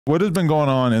What has been going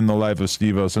on in the life of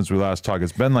Steve-O since we last talked?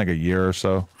 It's been like a year or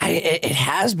so. It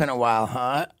has been a while,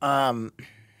 huh?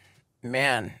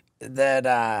 Man, that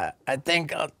I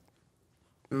think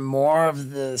more of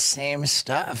the same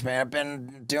stuff, man. I've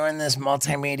been doing this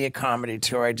multimedia comedy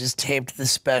tour. I just taped the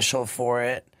special for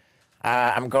it.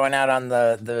 I'm going out on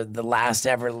the last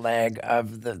ever leg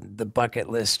of the bucket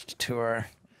list tour.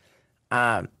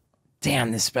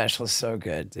 Damn, this special is so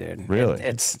good, dude. Really?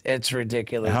 It's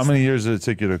ridiculous. How many years did it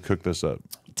take you to cook this up?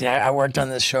 Dude, I worked on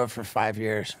this show for 5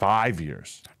 years. 5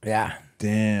 years. Yeah.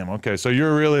 Damn. Okay, so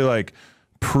you're really like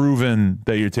proven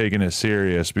that you're taking it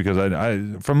serious, because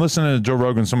I from listening to Joe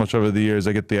Rogan so much over the years,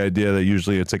 I get the idea that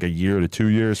usually it's like a year to 2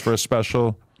 years for a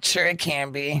special. Sure, it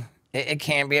can be. It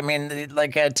can be. I mean,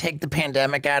 like, take the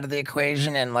pandemic out of the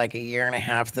equation, and like a year and a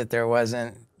half that there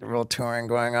wasn't real touring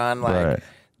going on, like Right.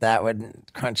 that would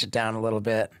crunch it down a little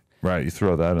bit. Right, you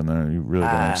throw that in there, you really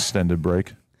got an extended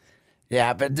break.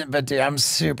 Yeah, but dude, I'm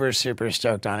super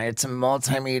stoked on it. It's a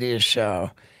multimedia show,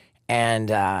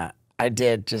 and I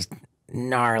did just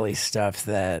gnarly stuff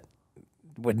that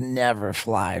would never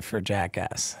fly for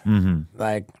Jackass.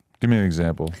 Like, Give me an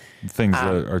example. Things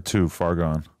that are too far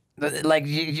gone. like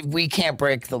we can't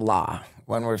break the law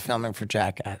when we're filming for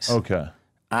Jackass. Okay.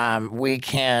 We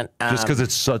can't Just because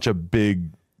it's such a big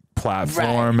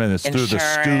platform, right. and it's through the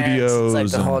Insurance, studios. it's like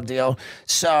the and- whole deal.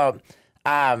 So,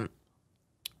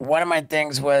 one of my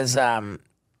things was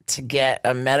to get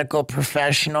a medical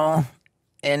professional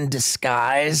in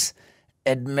disguise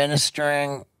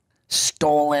administering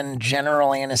stolen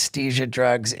general anesthesia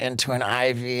drugs into an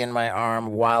IV in my arm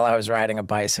while I was riding a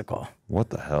bicycle. What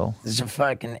the hell? This is a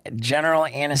fucking general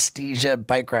anesthesia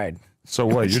bike ride. So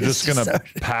what? You're just gonna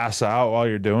pass out while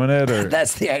you're doing it, or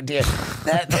That's the idea.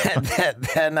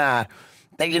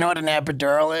 Then you know what an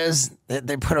epidural is?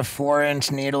 They put a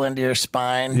 4-inch needle into your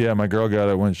spine. yeah, my girl got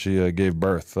it when she gave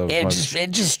birth. That was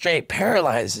It just straight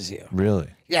paralyzes you. really?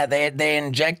 Yeah, they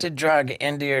inject a drug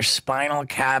into your spinal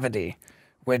cavity,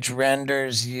 which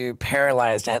renders you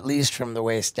paralyzed, at least from the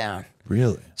waist down.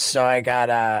 Really? So I got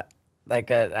I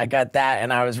got that,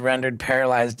 and I was rendered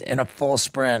paralyzed in a full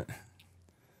sprint.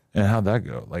 And how'd that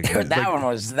go? Like That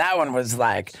one was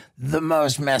like the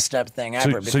most messed up thing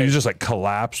ever. So you just like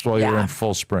collapsed while you were Yeah. in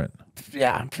full sprint.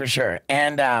 Yeah, for sure.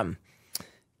 And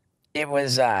it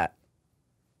was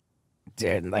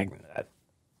dude, like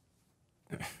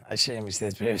I shouldn't even say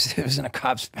this, but it was in a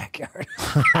cop's backyard.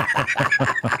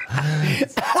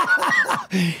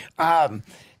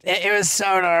 It was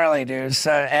so gnarly, dude.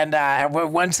 So, and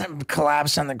once I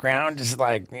collapsed on the ground, just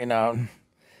like, you know,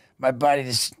 my buddy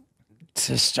just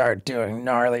to start doing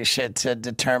gnarly shit to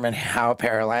determine how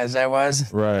paralyzed I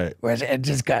was. Right. Which it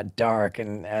just got dark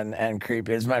and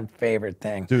creepy. It's my favorite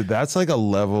thing. Dude, that's like a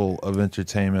level of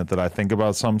entertainment that I think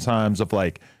about sometimes, of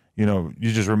like, you know,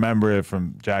 you just remember it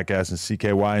from Jackass and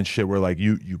CKY and shit, where like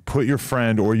you put your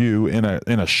friend or you in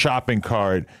a shopping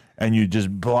cart and you just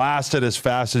blast it as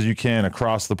fast as you can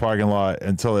across the parking lot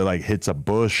until it like hits a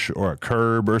bush or a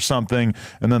curb or something,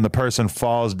 and then the person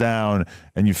falls down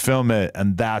and you film it,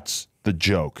 and that's the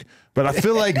joke. But I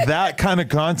feel like that kind of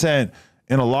content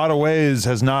in a lot of ways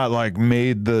has not like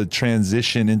made the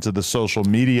transition into the social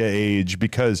media age,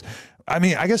 because I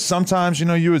mean, I guess sometimes, you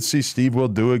know, you would see Steve will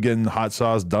do it, getting hot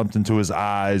sauce dumped into his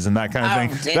eyes and that kind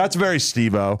of thing. That's very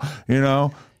Steve-O, you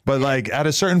know? But like at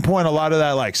a certain point, a lot of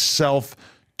that like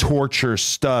self-torture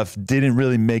stuff didn't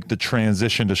really make the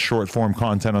transition to short form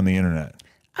content on the internet.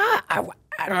 I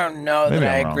don't know Maybe that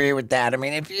I I'm wrong. agree with that. I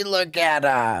mean, if you look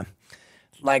at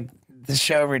like the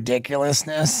show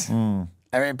Ridiculousness, I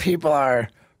mean, people are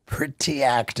pretty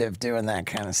active doing that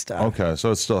kind of stuff. Okay,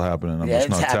 so it's still happening. I'm Yeah, just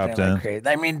it's not happening tapped in. like crazy.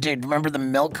 I mean, dude, remember the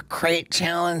milk crate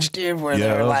challenge, dude? Where Yeah, they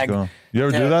that were was like, cool. You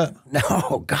ever do that?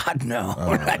 No, God, no.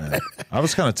 Oh, man. I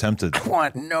was kind of tempted. I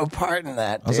want no part in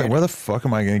that, dude. I was like, where the fuck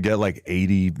am I going to get like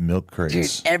 80 milk Dude,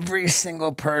 crates? every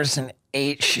single person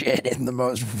ate shit in the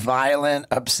most violent,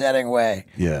 upsetting way.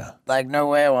 Yeah. Like, no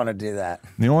way I want to do that.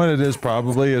 You know what it is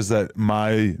probably is that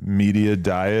my media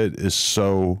diet is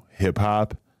so hip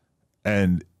hop,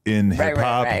 and in hip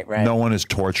hop, right. no one is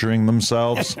torturing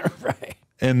themselves Right.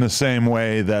 in the same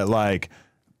way that like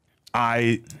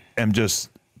I am just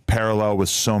parallel with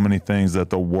so many things that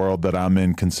the world that I'm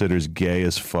in considers gay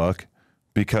as fuck.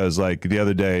 Because like the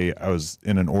other day I was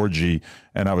in an orgy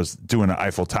and I was doing an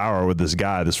Eiffel Tower with this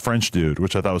guy, this French dude,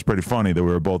 which I thought was pretty funny that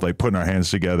we were both like putting our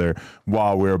hands together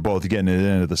while we were both getting it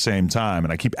in at the same time.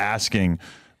 And I keep asking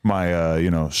my, you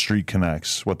know, street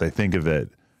connects what they think of it.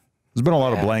 There's been a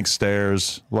lot of blank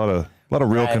stares, a lot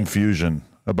of real confusion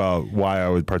about why I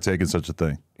would partake in such a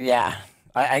thing. Yeah,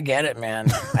 I get it, man.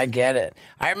 I get it.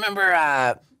 I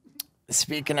remember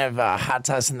speaking of hot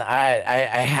sauce in the eye,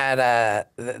 I had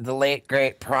the late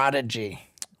great Prodigy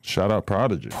Shout out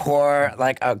Prodigy. pour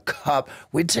like a cup.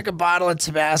 We took a bottle of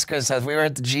Tabasco sauce. We were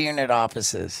at the G Unit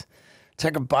offices.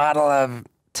 Took a bottle of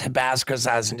Tabasco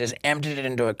sauce and just emptied it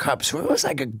into a cup. So it was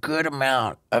like a good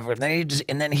amount of it.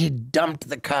 And then he dumped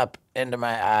the cup into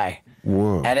my eye.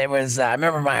 Whoa. And it was I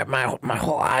remember my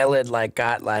whole eyelid like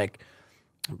got like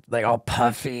all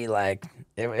puffy. Like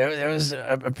it was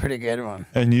a pretty good one.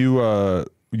 And you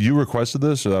requested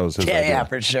this, or that was his idea? Yeah,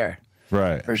 for sure.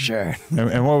 Right. For sure.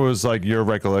 And what was like your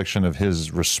recollection of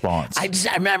his response? I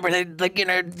remember they like, you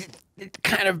know,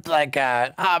 kind of like,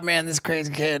 oh man, this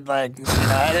crazy kid, like, you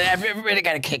know, everybody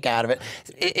got a kick out of it.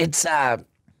 It's like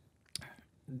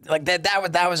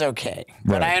that was okay.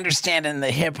 But I understand in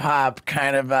the hip hop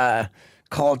kind of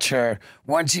culture,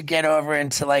 once you get over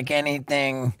into like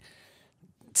anything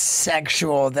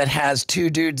sexual that has two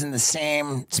dudes in the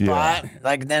same spot,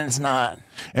 like then it's not.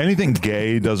 Anything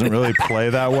gay doesn't really play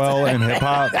that well in hip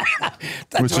hop,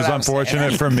 which is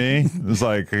unfortunate for me. It's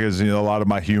like, because, you know, a lot of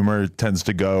my humor tends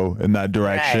to go in that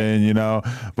direction, you know.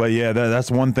 But yeah, that's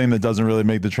one thing that doesn't really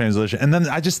make the translation. And then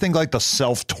I just think like the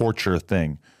self-torture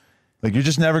thing. Like, you're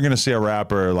just never going to see a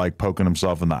rapper like poking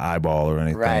himself in the eyeball or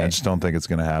anything. I just don't think it's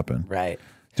going to happen. Right.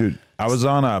 Dude, I was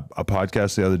on a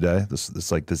podcast the other day.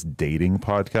 This dating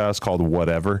podcast called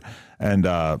Whatever, and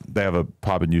they have a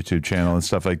poppin' YouTube channel and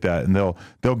stuff like that. And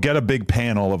they'll get a big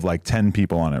panel of like 10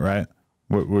 people on it, right?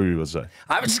 What were you going to say?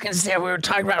 I was just going to say, we were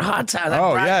talking about hot sauce.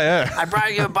 I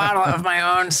brought you a bottle of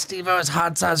my own Steve-O's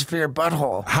hot sauce for your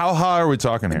butthole. How hot are we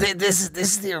talking here? This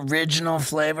is the original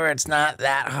flavor. It's not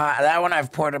that hot. That one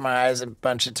I've poured in my eyes a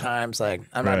bunch of times. Like,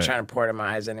 I'm not trying to pour it in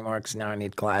my eyes anymore because now I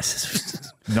need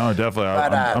glasses. No, definitely.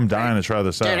 I'm dying to try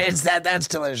this out. Dude, that's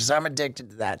delicious. I'm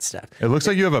addicted to that stuff. It looks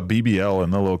like you have a BBL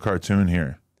in the little cartoon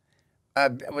here.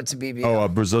 What's a BBL? Oh, a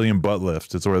Brazilian butt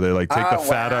lift. It's where they like take the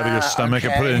fat out of your stomach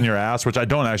and put it in your ass, which I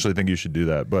don't actually think you should do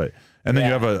that. But and then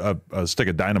you have a stick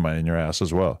of dynamite in your ass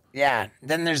as well. Yeah.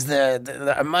 Then there's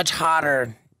a much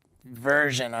hotter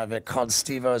version of it called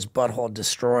Steve-O's Butthole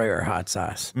Destroyer hot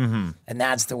sauce. Mm-hmm. And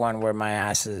that's the one where my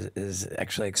ass is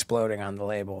actually exploding on the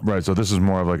label. Right. So this is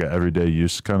more of like an everyday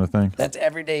use kind of thing. That's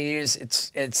everyday use.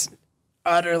 It's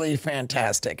utterly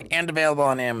fantastic and available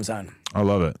on Amazon. I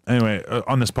love it. Anyway,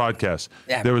 on this podcast,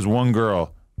 there was one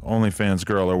girl, OnlyFans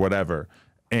girl or whatever,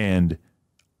 and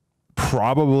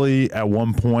probably at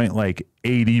one point like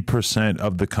 80%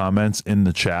 of the comments in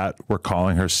the chat were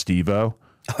calling her Steve-O.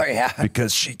 Oh, yeah.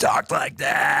 Because she talked like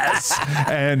this.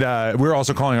 And we were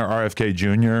also calling her RFK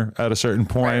Jr. at a certain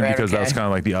point because that's kind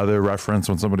of like the other reference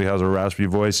when somebody has a raspy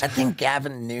voice. I think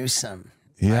Gavin Newsom.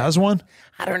 He has one?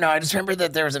 I don't know. I just remember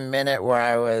that there was a minute where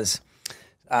I was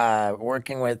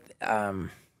working with a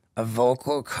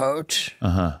vocal coach.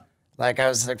 Like I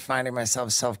was like finding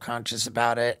myself self-conscious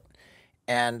about it.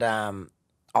 And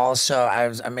also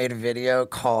I made a video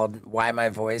called Why My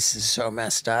Voice Is So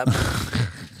Messed Up.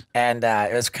 And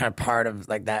it was kind of part of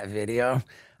like that video.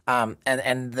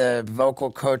 And the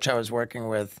vocal coach I was working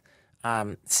with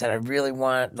said, I really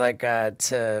want like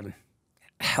to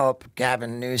help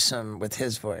Gavin Newsom with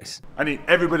his voice. I need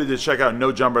everybody to check out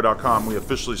NoJumper.com. We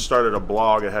officially started a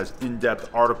blog. It has in-depth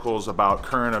articles about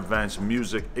current events,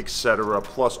 music, etc.,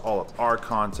 plus all of our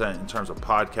content in terms of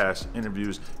podcasts,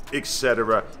 interviews,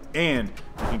 etc. And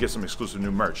you can get some exclusive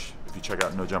new merch if you check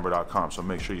out NoJumper.com. So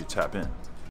make sure you tap in.